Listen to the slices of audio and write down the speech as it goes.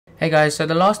Hey guys, so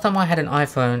the last time I had an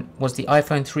iPhone was the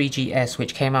iPhone 3GS,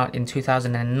 which came out in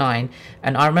 2009,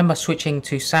 and I remember switching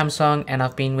to Samsung, and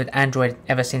I've been with Android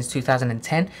ever since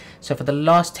 2010. So for the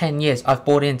last 10 years I've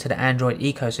bought into the Android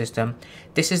ecosystem.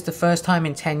 This is the first time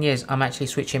in 10 years I'm actually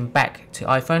switching back to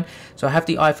iPhone. So I have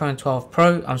the iPhone 12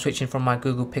 Pro, I'm switching from my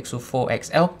Google Pixel 4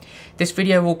 XL. This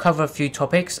video will cover a few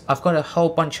topics. I've got a whole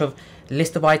bunch of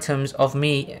list of items of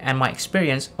me and my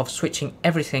experience of switching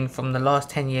everything from the last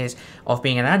 10 years of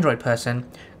being an Android person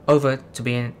over to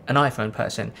being an iPhone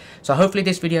person. So hopefully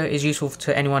this video is useful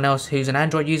to anyone else who's an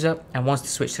Android user and wants to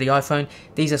switch to the iPhone.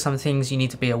 These are some things you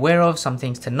need to be aware of, some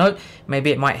things to note.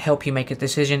 Maybe it might help you make a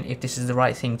decision if this is the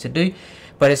right thing to do,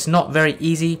 but it's not very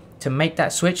easy to make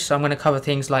that switch. So I'm going to cover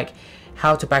things like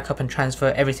how to back up and transfer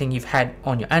everything you've had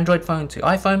on your Android phone to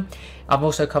iPhone. I'll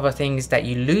also cover things that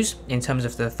you lose in terms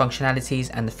of the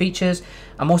functionalities and the features.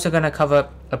 I'm also going to cover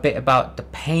a bit about the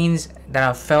pains that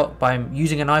I've felt by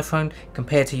using an iPhone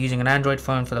compared to using an Android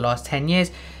phone for the last 10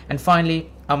 years. And finally,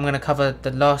 I'm going to cover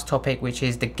the last topic, which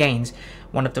is the gains,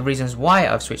 one of the reasons why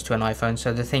I've switched to an iPhone,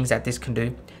 so the things that this can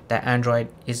do that Android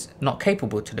is not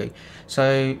capable to do.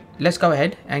 So let's go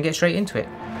ahead and get straight into it.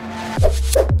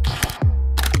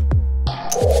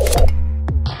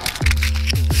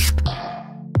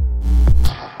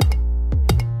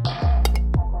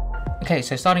 Okay,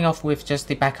 so starting off with just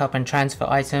the backup and transfer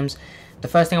items, the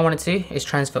first thing I wanted to do is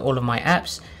transfer all of my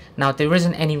apps. Now there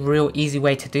isn't any real easy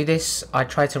way to do this. I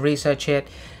tried to research it,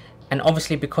 and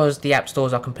obviously because the app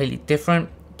stores are completely different,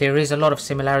 there is a lot of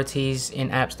similarities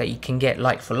in apps that you can get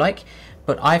like for like,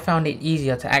 but I found it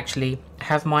easier to actually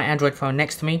have my Android phone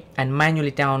next to me and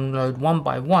manually download one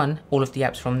by one all of the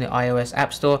apps from the iOS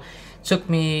App Store. It took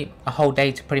me a whole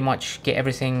day to pretty much get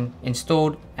everything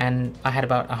installed, and I had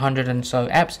about 100 and so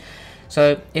apps.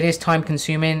 So it is time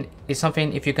consuming. It's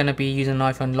something, if you're going to be using an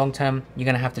iPhone long term, you're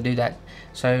going to have to do that.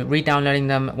 So re-downloading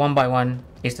them one by one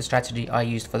is the strategy I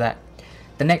used for that.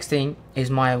 The next thing is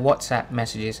my WhatsApp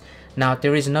messages. Now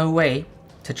there is no way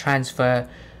to transfer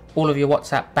all of your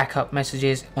WhatsApp backup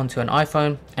messages onto an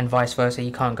iPhone and vice versa.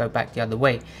 You can't go back the other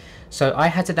way. So I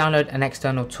had to download an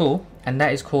external tool, and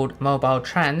that is called Mobile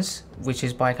Trans, which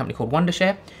is by a company called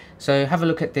Wondershare. So have a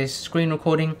look at this screen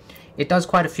recording. It does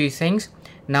quite a few things.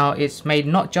 Now it's made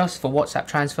not just for WhatsApp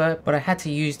transfer, but I had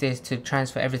to use this to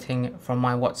transfer everything from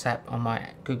my WhatsApp on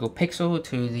my Google Pixel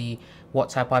to the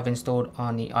WhatsApp I've installed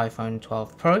on the iPhone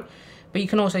 12 Pro. But you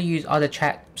can also use other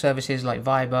chat services like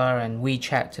Viber and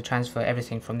WeChat to transfer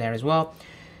everything from there as well.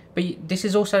 But this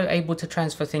is also able to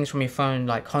transfer things from your phone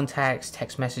like contacts,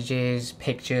 text messages,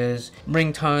 pictures,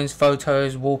 ringtones,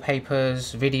 photos,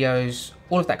 wallpapers, videos,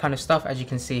 all of that kind of stuff, as you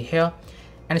can see here.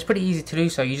 And it's pretty easy to do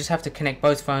so. You just have to connect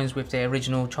both phones with their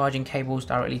original charging cables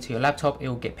directly to your laptop. It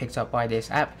will get picked up by this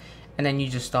app, and then you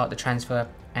just start the transfer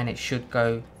and it should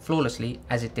go flawlessly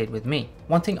as it did with me.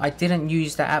 One thing I didn't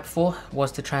use that app for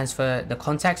was to transfer the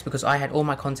contacts, because I had all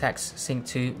my contacts synced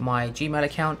to my Gmail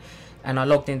account, and I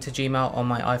logged into Gmail on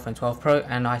my iPhone 12 Pro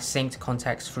and I synced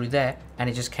contacts through there, and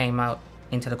it just came out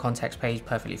into the contacts page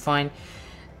perfectly fine.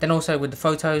 Then also with the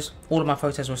photos, all of my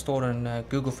photos were stored on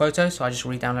Google Photos, so I just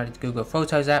re-downloaded the Google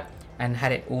Photos app and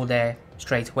had it all there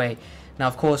straight away. Now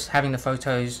of course, having the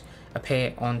photos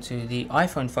appear onto the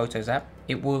iPhone Photos app,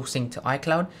 it will sync to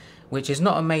iCloud, which is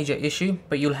not a major issue,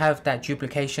 but you'll have that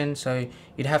duplication, so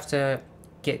you'd have to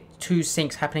get two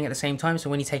syncs happening at the same time. So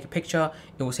when you take a picture,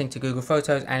 it will sync to Google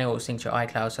Photos and it will sync to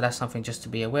iCloud, so that's something just to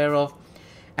be aware of.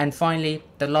 And finally,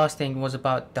 the last thing was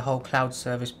about the whole cloud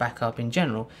service backup in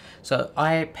general. So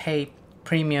I pay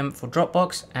premium for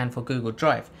Dropbox and for Google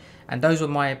Drive, and those were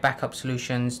my backup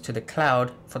solutions to the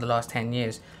cloud for the last 10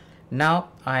 years. Now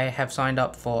I have signed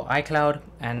up for iCloud,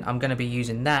 and I'm going to be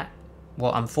using that.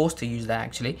 Well, I'm forced to use that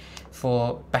actually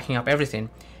for backing up everything,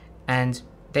 and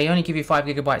they only give you 5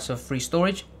 GB of free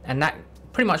storage, and that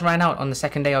pretty much ran out on the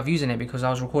second day of using it because I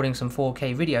was recording some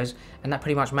 4K videos, and that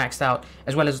pretty much maxed out,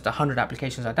 as well as the 100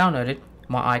 applications I downloaded,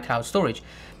 my iCloud storage.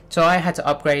 So I had to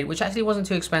upgrade, which actually wasn't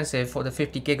too expensive, for the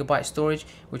 50 GB storage,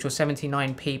 which was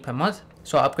 79p per month.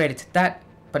 So I upgraded to that,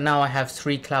 but now I have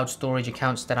 3 cloud storage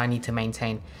accounts that I need to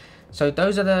maintain. So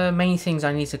those are the main things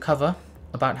I need to cover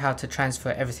about how to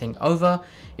transfer everything over.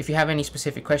 If you have any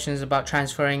specific questions about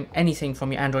transferring anything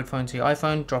from your Android phone to your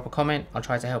iPhone, drop a comment, I'll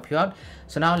try to help you out.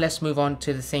 So now let's move on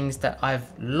to the things that I've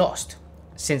lost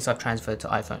since I've transferred to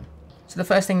iPhone. So the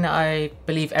first thing that I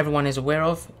believe everyone is aware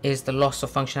of is the loss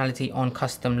of functionality on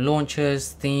custom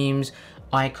launchers, themes,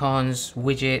 icons,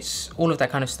 widgets, all of that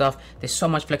kind of stuff. There's so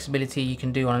much flexibility you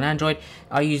can do on an Android.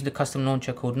 I used the custom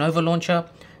launcher called Nova Launcher,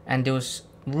 and there was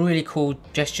really cool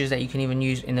gestures that you can even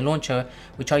use in the launcher,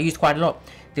 which I used quite a lot.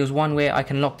 There was one where I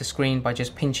can lock the screen by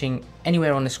just pinching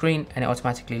anywhere on the screen and it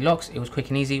automatically locks. It was quick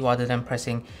and easy rather than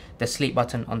pressing the sleep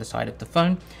button on the side of the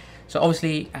phone. So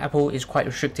obviously Apple is quite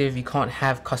restrictive. You can't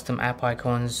have custom app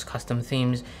icons, custom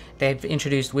themes. They've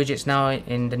introduced widgets now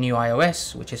in the new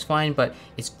iOS, which is fine, but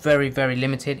it's very, very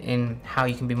limited in how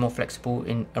you can be more flexible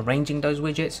in arranging those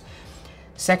widgets.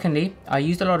 Secondly, I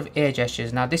used a lot of air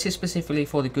gestures. Now this is specifically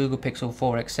for the Google Pixel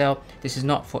 4 XL. This is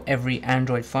not for every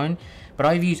Android phone, but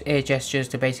I've used air gestures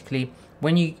to basically,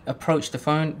 when you approach the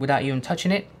phone without even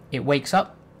touching it, it wakes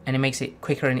up and it makes it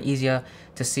quicker and easier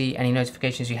to see any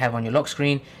notifications you have on your lock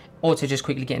screen, or to just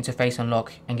quickly get into face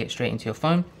unlock and get straight into your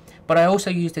phone. But I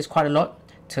also use this quite a lot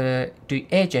to do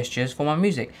air gestures for my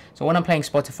music. So when I'm playing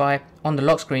Spotify on the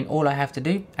lock screen, all I have to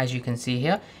do, as you can see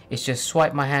here, is just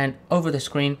swipe my hand over the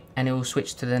screen and it will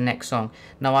switch to the next song.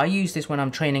 Now I use this when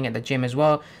I'm training at the gym as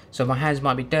well, so my hands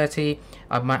might be dirty,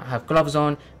 I might have gloves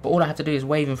on, but all I have to do is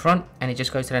wave in front and it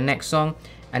just goes to the next song,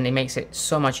 and it makes it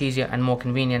so much easier and more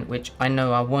convenient, which I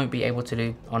know I won't be able to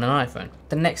do on an iPhone.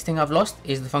 The next thing I've lost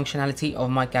is the functionality of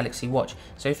my Galaxy Watch.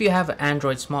 So if you have an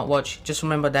Android smartwatch, just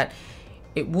remember that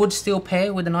it would still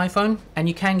pair with an iPhone, and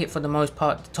you can get, for the most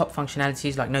part, the top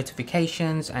functionalities like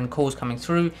notifications and calls coming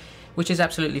through, which is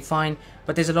absolutely fine.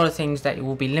 But there's a lot of things that it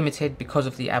will be limited because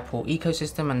of the Apple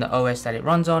ecosystem and the OS that it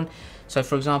runs on. So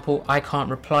for example, I can't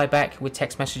reply back with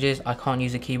text messages, I can't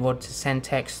use a keyboard to send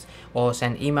text or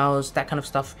send emails, that kind of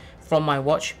stuff, from my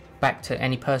watch back to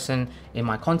any person in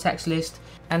my contacts list,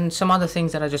 and some other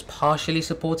things that are just partially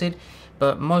supported.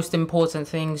 But most important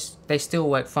things, they still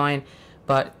work fine.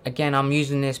 But again, I'm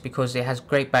using this because it has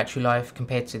great battery life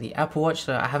compared to the Apple Watch,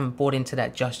 so I haven't bought into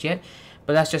that just yet.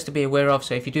 But that's just to be aware of.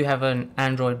 So if you do have an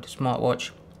Android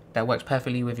smartwatch that works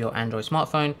perfectly with your Android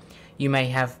smartphone, you may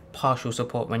have partial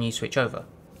support when you switch over.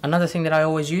 Another thing that I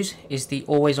always use is the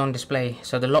always on display.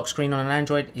 So the lock screen on an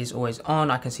Android is always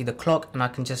on. I can see the clock and I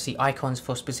can just see icons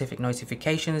for specific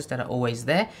notifications that are always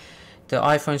there. The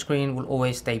iPhone screen will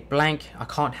always stay blank. I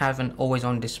can't have an always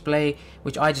on display,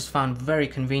 which I just found very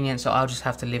convenient, so I'll just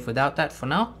have to live without that for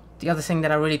now. The other thing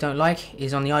that I really don't like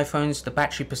is on the iPhones, the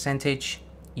battery percentage.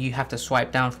 You have to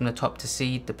swipe down from the top to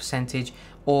see the percentage,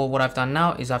 or what I've done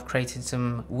now is I've created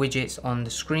some widgets on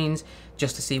the screens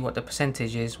just to see what the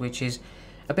percentage is, which is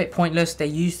a bit pointless. They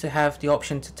used to have the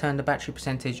option to turn the battery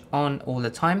percentage on all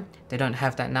the time. They don't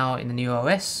have that now in the new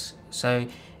OS, so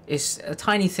it's a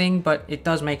tiny thing, but it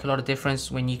does make a lot of difference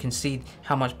when you can see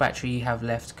how much battery you have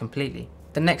left completely.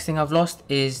 The next thing I've lost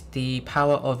is the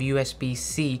power of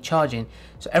USB-C charging.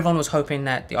 So everyone was hoping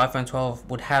that the iPhone 12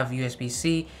 would have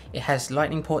USB-C. It has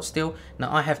lightning ports still.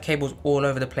 Now I have cables all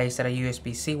over the place that are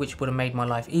USB-C, which would have made my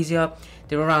life easier.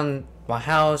 They're around my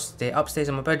house, they're upstairs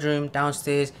in my bedroom,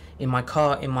 downstairs, in my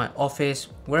car, in my office,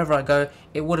 wherever I go.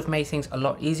 It would have made things a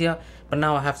lot easier, but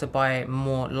now I have to buy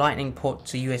more lightning port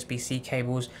to USB-C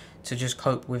cables to just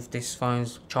cope with this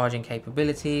phone's charging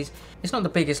capabilities. It's not the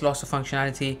biggest loss of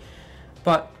functionality,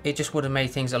 but it just would have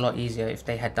made things a lot easier if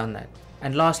they had done that.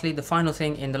 And lastly, the final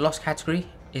thing in the loss category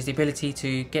is the ability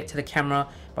to get to the camera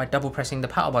by double pressing the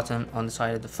power button on the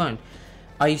side of the phone.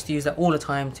 I used to use that all the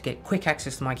time to get quick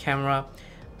access to my camera.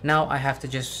 Now I have to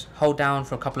just hold down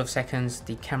for a couple of seconds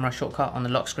the camera shortcut on the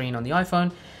lock screen on the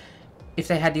iPhone. If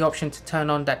they had the option to turn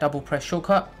on that double press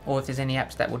shortcut, or if there's any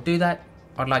apps that would do that,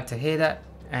 I'd like to hear that,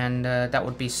 and that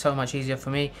would be so much easier for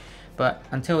me. But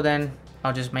until then,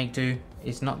 I'll just make do.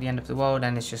 It's not the end of the world,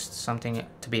 and it's just something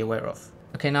to be aware of.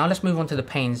 Okay, now let's move on to the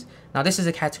pains. Now this is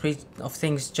a category of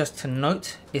things just to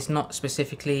note. It's not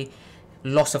specifically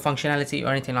loss of functionality or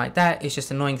anything like that. It's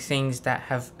just annoying things that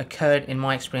have occurred in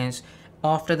my experience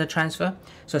after the transfer.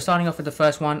 So starting off with the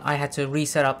first one, I had to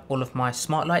reset up all of my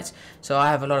smart lights. So I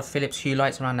have a lot of Philips Hue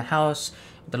lights around the house,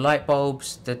 the light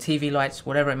bulbs, the TV lights,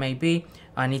 whatever it may be.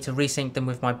 I need to resync them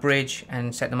with my bridge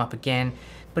and set them up again.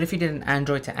 But if you did an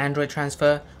Android to Android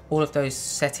transfer, all of those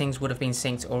settings would have been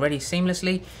synced already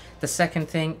seamlessly. The second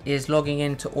thing is logging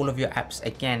into all of your apps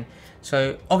again.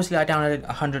 So obviously I downloaded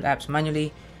 100 apps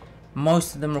manually.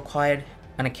 Most of them required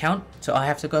an account, so I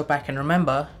have to go back and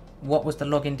remember what was the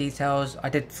login details. I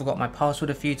forgot my password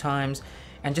a few times,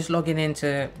 and just logging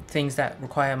into things that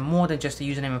require more than just a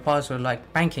username and password,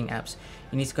 like banking apps.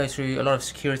 You need to go through a lot of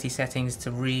security settings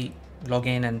to re-log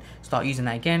in and start using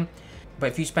that again. But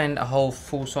if you spend a whole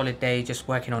full solid day just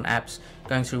working on apps,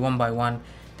 going through one by one,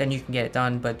 then you can get it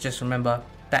done. But just remember,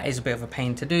 that is a bit of a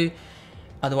pain to do.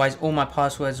 Otherwise, all my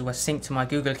passwords were synced to my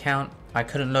Google account. I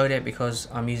couldn't load it because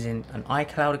I'm using an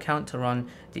iCloud account to run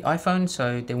the iPhone,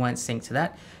 so they weren't synced to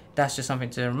that. That's just something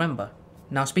to remember.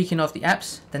 Now speaking of the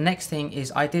apps, the next thing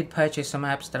is I did purchase some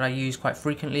apps that I use quite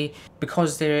frequently.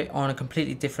 Because they're on a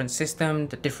completely different system,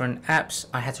 the different apps,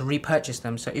 I had to repurchase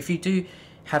them. So if you do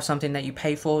have something that you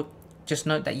pay for, just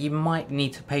note that you might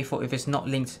need to pay for if it's not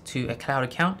linked to a cloud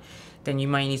account, then you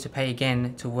may need to pay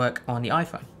again to work on the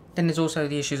iPhone. Then there's also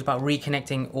the issues about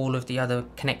reconnecting all of the other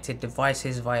connected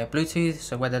devices via Bluetooth.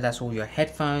 So whether that's all your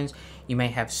headphones, you may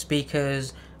have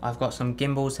speakers. I've got some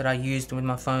gimbals that I used with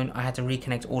my phone. I had to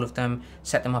reconnect all of them,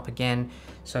 set them up again.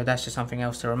 So that's just something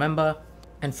else to remember.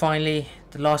 And finally,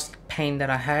 the last pain that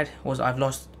I had was I've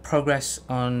lost progress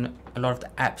on a lot of the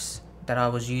apps that I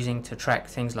was using to track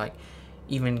things like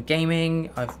even gaming.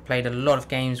 I've played a lot of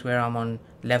games where I'm on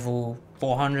level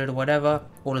 400 or whatever.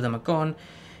 All of them are gone.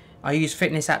 I use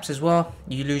fitness apps as well.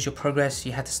 You lose your progress,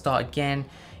 you had to start again.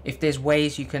 If there's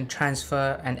ways you can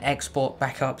transfer and export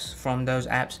backups from those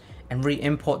apps and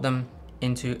re-import them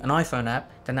into an iPhone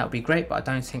app, then that would be great, but I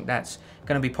don't think that's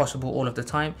going to be possible all of the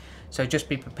time. So just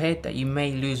be prepared that you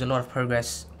may lose a lot of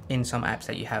progress in some apps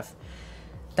that you have.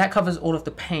 That covers all of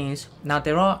the pains. Now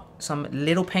there are some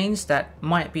little pains that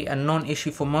might be a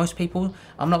non-issue for most people.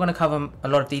 I'm not going to cover a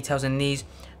lot of details in these,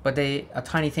 but they are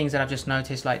tiny things that I've just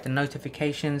noticed, like the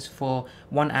notifications for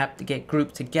one app to get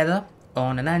grouped together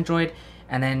on an Android,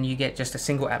 and then you get just a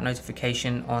single app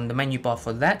notification on the menu bar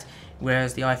for that,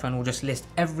 whereas the iPhone will just list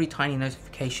every tiny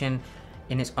notification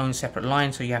in its own separate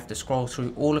line, so you have to scroll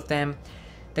through all of them.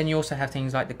 Then you also have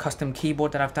things like the custom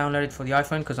keyboard that I've downloaded for the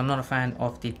iPhone, because I'm not a fan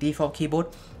of the default keyboard.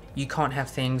 You can't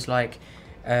have things like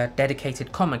a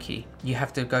dedicated comma key. You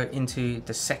have to go into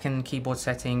the second keyboard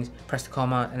settings, press the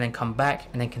comma, and then come back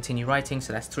and then continue writing.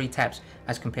 So that's 3 taps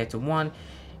as compared to 1.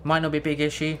 Might not be a big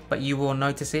issue, but you will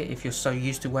notice it if you're so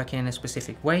used to working in a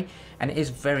specific way, and it is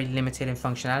very limited in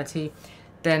functionality.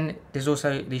 Then there's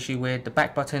also the issue with the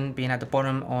back button being at the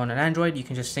bottom on an Android. You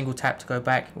can just single tap to go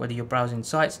back whether you're browsing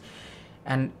sites,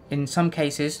 and in some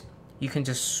cases you can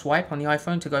just swipe on the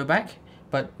iPhone to go back,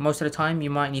 but most of the time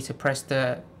you might need to press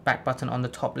the back button on the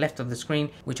top left of the screen,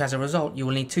 which as a result you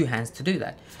will need 2 hands to do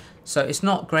that. So it's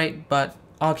not great, but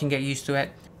I can get used to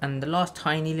it. And the last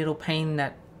tiny little pain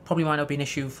that probably might not be an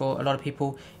issue for a lot of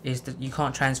people is that you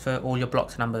can't transfer all your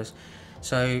blocked numbers.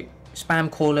 So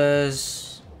spam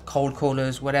callers, cold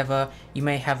callers, whatever, you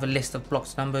may have a list of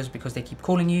blocked numbers because they keep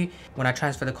calling you. When I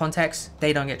transfer the contacts,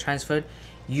 they don't get transferred.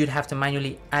 You'd have to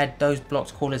manually add those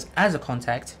blocked callers as a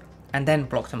contact and then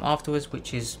block them afterwards,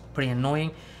 which is pretty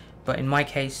annoying. But in my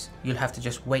case, you'll have to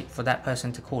just wait for that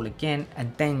person to call again,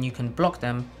 and then you can block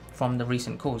them from the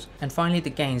recent calls. And finally, the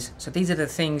gains. So these are the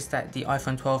things that the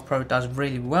iPhone 12 Pro does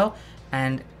really well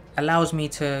and allows me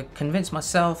to convince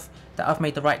myself that I've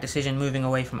made the right decision moving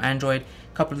away from Android.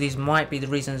 A couple of these might be the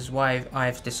reasons why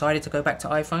I've decided to go back to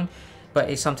iPhone,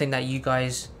 but it's something that you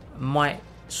guys might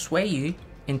sway you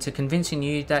into convincing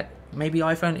you that maybe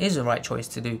iPhone is the right choice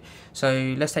to do.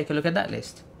 So let's take a look at that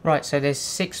list. Right, so there's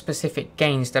 6 specific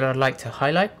gains that I'd like to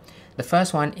highlight. The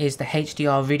first one is the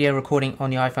HDR video recording on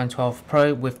the iPhone 12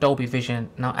 Pro with Dolby Vision.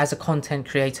 Now, as a content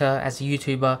creator, as a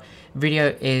YouTuber,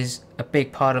 video is a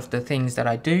big part of the things that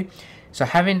I do. So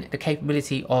having the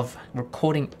capability of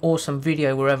recording awesome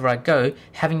video wherever I go,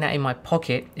 having that in my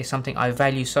pocket is something I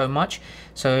value so much.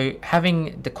 So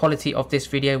having the quality of this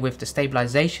video with the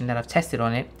stabilization that I've tested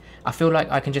on it, I feel like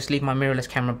I can just leave my mirrorless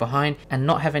camera behind and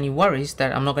not have any worries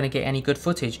that I'm not going to get any good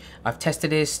footage. I've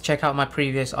tested this. Check out my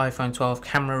previous iPhone 12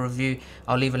 camera review.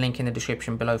 I'll leave a link in the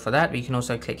description below for that, but you can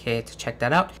also click here to check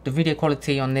that out. The video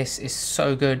quality on this is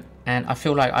so good, and I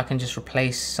feel like I can just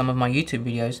replace some of my YouTube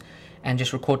videos and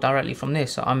just record directly from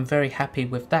this. So I'm very happy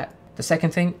with that. The second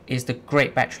thing is the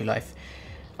great battery life.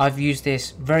 I've used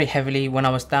this very heavily when I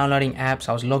was downloading apps.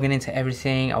 I was logging into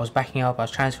everything, I was backing up, I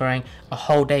was transferring a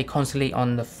whole day constantly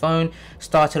on the phone.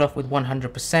 Started off with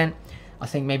 100%. I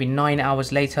think maybe 9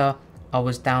 hours later I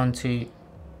was down to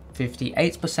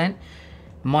 58%.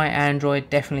 My Android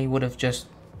definitely would have just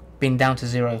been down to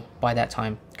 0 by that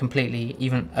time, completely,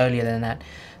 even earlier than that.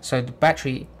 So the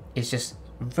battery is just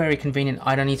very convenient.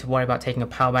 I don't need to worry about taking a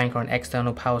power bank or an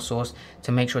external power source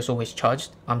to make sure it's always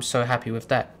charged. I'm so happy with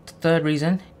that. The third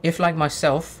reason, if like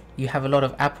myself you have a lot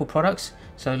of Apple products,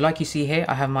 so like you see here,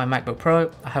 I have my MacBook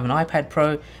Pro, I have an iPad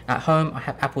Pro at home, I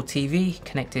have Apple TV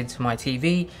connected to my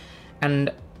TV,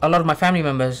 and a lot of my family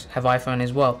members have iPhone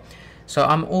as well. So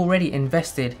I'm already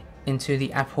invested into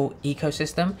the Apple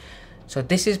ecosystem. So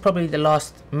this is probably the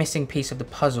last missing piece of the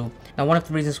puzzle. Now, one of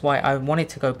the reasons why I wanted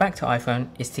to go back to iPhone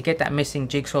is to get that missing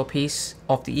jigsaw piece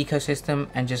of the ecosystem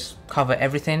and just cover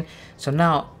everything. So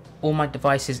now all my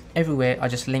devices everywhere are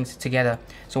just linked together.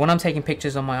 So when I'm taking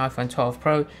pictures on my iPhone 12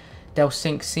 Pro, they'll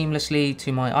sync seamlessly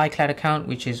to my iCloud account,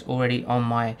 which is already on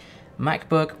my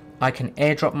MacBook. I can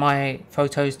airdrop my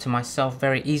photos to myself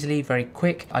very easily, very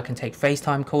quick. I can take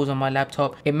FaceTime calls on my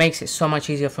laptop. It makes it so much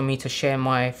easier for me to share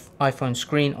my iPhone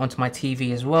screen onto my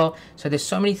TV as well. So there's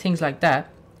so many things like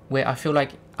that where I feel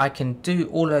like I can do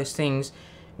all those things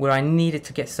where I needed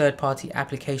to get third-party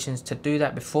applications to do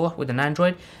that before with an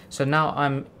Android. So now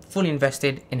I'm fully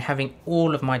invested in having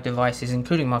all of my devices,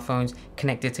 including my phones,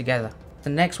 connected together. The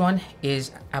next one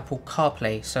is Apple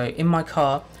CarPlay. So in my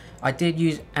car, I did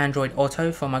use Android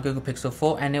Auto for my Google Pixel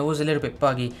 4 and it was a little bit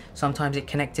buggy. Sometimes it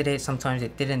connected it, sometimes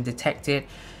it didn't detect it.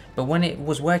 But when it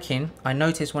was working, I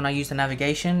noticed when I used the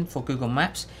navigation for Google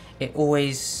Maps, it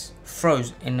always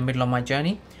froze in the middle of my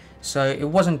journey. So it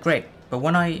wasn't great. But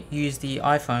when I used the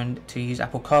iPhone to use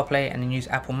Apple CarPlay and then use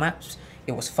Apple Maps,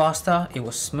 it was faster, it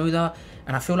was smoother,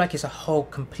 and I feel like it's a whole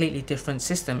completely different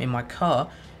system in my car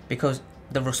because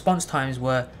the response times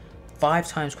were 5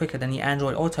 times quicker than the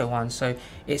Android Auto one. So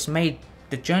it's made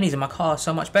the journeys in my car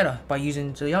so much better by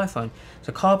using the iPhone.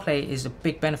 So CarPlay is a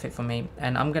big benefit for me,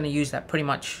 and I'm going to use that pretty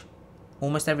much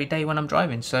almost every day when I'm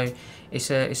driving. So it's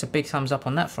a big thumbs up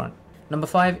on that front. Number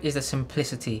 5 is the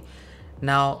simplicity.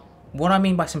 Now, what I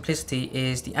mean by simplicity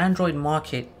is the Android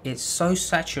market is so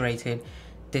saturated.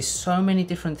 There's so many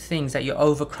different things that you're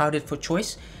overcrowded for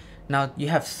choice. Now you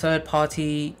have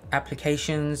third-party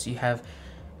applications, you have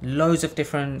loads of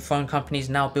different phone companies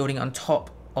now building on top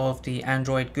of the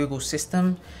Android Google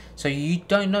system. So you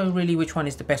don't know really which one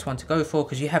is the best one to go for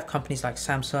because you have companies like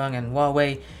Samsung and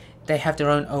Huawei. They have their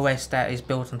own OS that is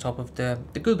built on top of the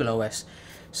Google OS.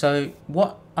 So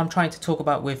what I'm trying to talk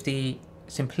about with the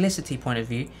simplicity point of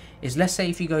view is, let's say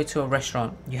if you go to a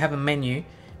restaurant, you have a menu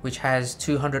which has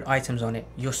 200 items on it,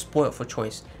 you're spoiled for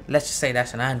choice. Let's just say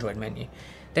that's an Android menu.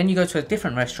 Then you go to a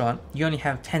different restaurant, you only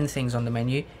have 10 things on the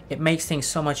menu. It makes things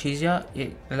so much easier.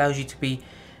 It allows you to be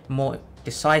more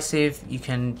decisive, you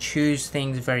can choose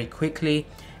things very quickly,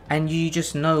 and you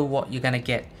just know what you're gonna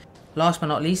get. Last but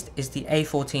not least is the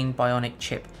A14 Bionic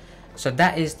chip. So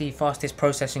that is the fastest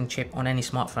processing chip on any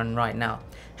smartphone right now.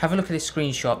 Have a look at this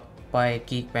screenshot by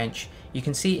Geekbench. You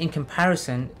can see in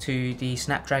comparison to the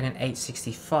Snapdragon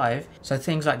 865, so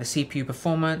things like the CPU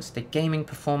performance, the gaming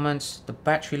performance, the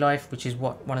battery life, which is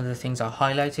one of the things I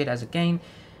highlighted as a gain,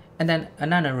 and then a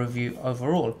nano review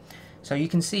overall. So you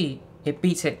can see it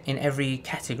beats it in every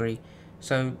category.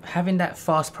 So having that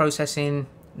fast processing,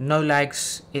 no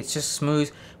lags, it's just smooth.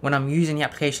 When I'm using the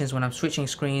applications, when I'm switching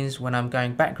screens, when I'm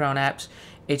going background apps,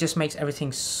 it just makes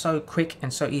everything so quick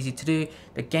and so easy to do.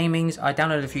 The gamings, I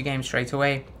downloaded a few games straight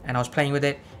away and I was playing with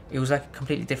it. It was like a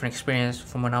completely different experience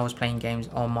from when I was playing games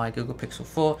on my Google Pixel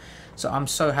 4. So I'm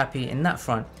so happy in that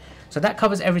front. So that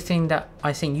covers everything that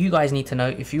I think you guys need to know.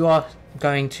 If you are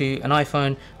going to an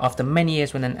iPhone after many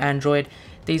years with an Android,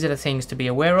 these are the things to be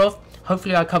aware of.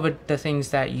 Hopefully I covered the things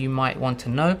that you might want to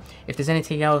know. If there's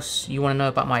anything else you want to know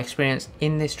about my experience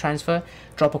in this transfer,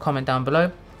 drop a comment down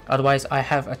below. Otherwise, I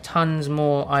have a tons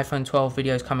more iPhone 12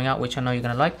 videos coming out, which I know you're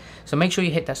going to like. So make sure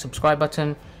you hit that subscribe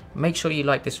button. Make sure you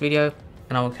like this video,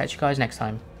 and I will catch you guys next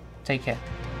time. Take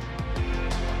care.